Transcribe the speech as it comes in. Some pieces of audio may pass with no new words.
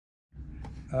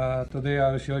Today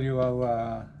I'll show you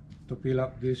how to fill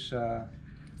up this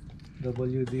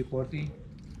WD-40,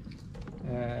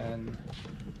 and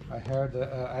I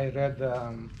read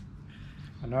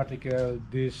an article.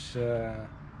 The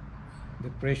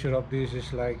pressure of this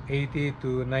is like 80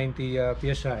 to 90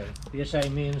 psi. Psi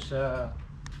means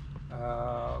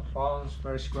pounds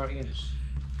per square inch.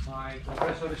 My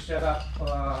compressor is set up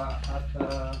at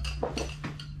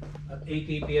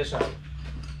 80 psi.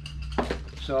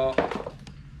 So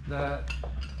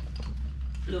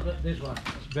look at this one.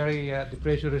 It's very the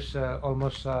pressure is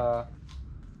almost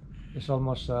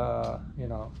you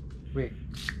know, weak.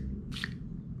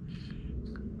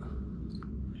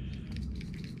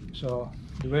 So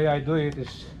the way I do it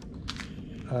is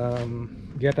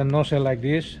get a nozzle like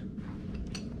this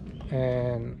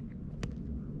and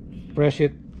press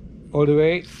it all the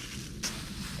way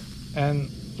and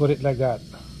put it like that.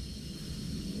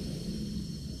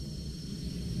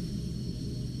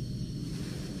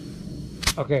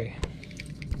 Okay,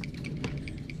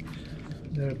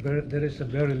 there is a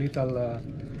very little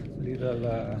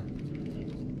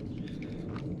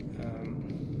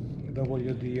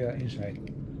WD inside,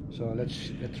 so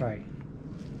let's try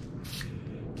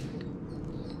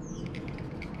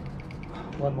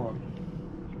one more.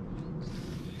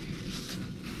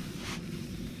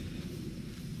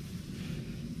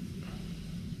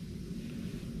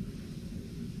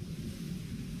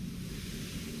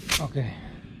 Okay.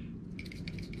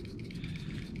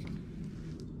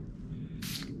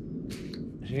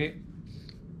 See?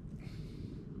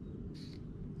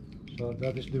 So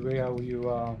that is the way how you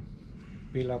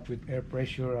fill up with air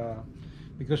pressure,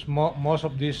 because most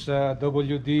of this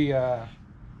WD,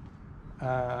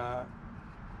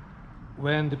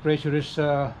 when the pressure is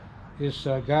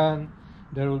gone,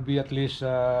 there will be at least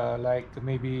like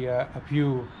maybe a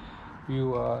few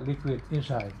liquid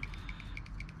inside.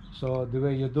 So the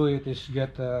way you do it is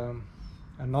get a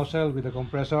nozzle with a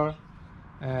compressor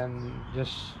and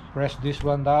just press this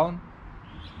one down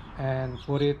and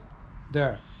put it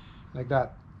there like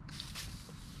that.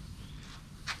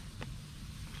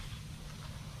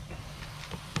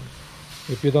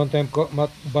 If you don't have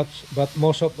but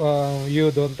most of you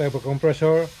don't have a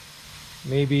compressor,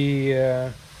 maybe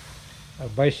a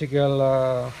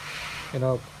bicycle you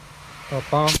know, a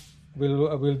pump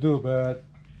will do, but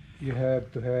you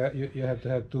have to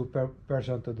have two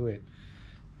person to do it.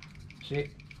 See?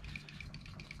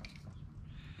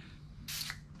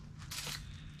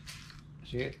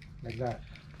 See it? Like that.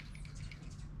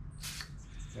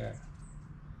 There.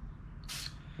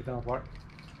 Kita apart.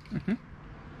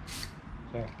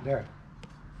 There.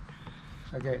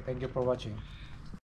 Okay, thank you for watching.